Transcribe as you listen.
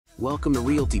Welcome to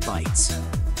Realty Bites.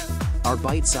 Our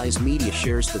bite-sized media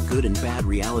shares the good and bad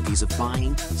realities of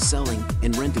buying, selling,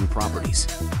 and renting properties.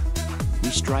 We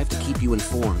strive to keep you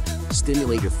informed,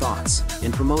 stimulate your thoughts,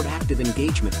 and promote active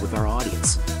engagement with our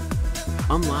audience.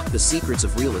 Unlock the secrets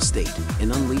of real estate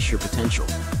and unleash your potential.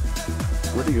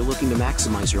 Whether you're looking to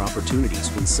maximize your opportunities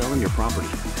when selling your property,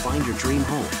 find your dream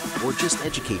home, or just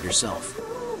educate yourself,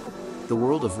 the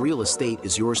world of real estate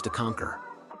is yours to conquer.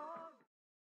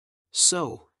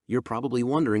 So, you're probably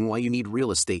wondering why you need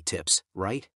real estate tips,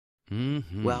 right?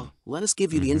 Well, let us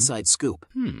give you the inside scoop.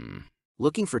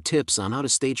 Looking for tips on how to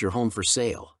stage your home for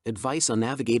sale, advice on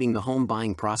navigating the home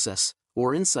buying process,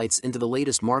 or insights into the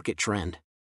latest market trend?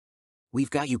 We've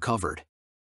got you covered.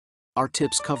 Our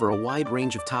tips cover a wide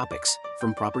range of topics,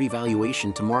 from property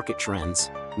valuation to market trends,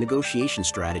 negotiation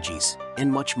strategies, and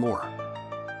much more.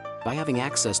 By having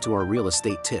access to our real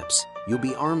estate tips, you'll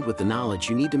be armed with the knowledge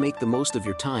you need to make the most of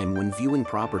your time when viewing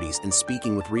properties and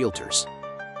speaking with realtors.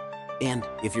 And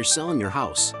if you're selling your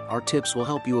house, our tips will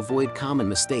help you avoid common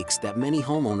mistakes that many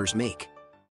homeowners make.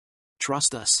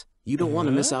 Trust us, you don't want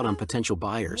to miss out on potential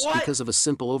buyers because of a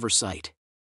simple oversight.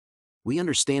 We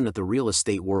understand that the real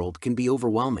estate world can be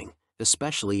overwhelming,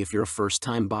 especially if you're a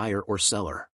first-time buyer or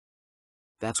seller.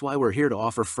 That's why we're here to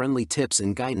offer friendly tips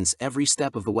and guidance every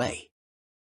step of the way.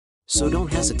 So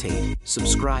don't hesitate,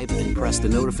 subscribe and press the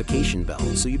notification bell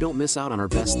so you don't miss out on our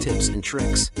best tips and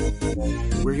tricks.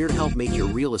 We're here to help make your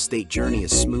real estate journey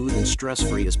as smooth and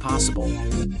stress-free as possible.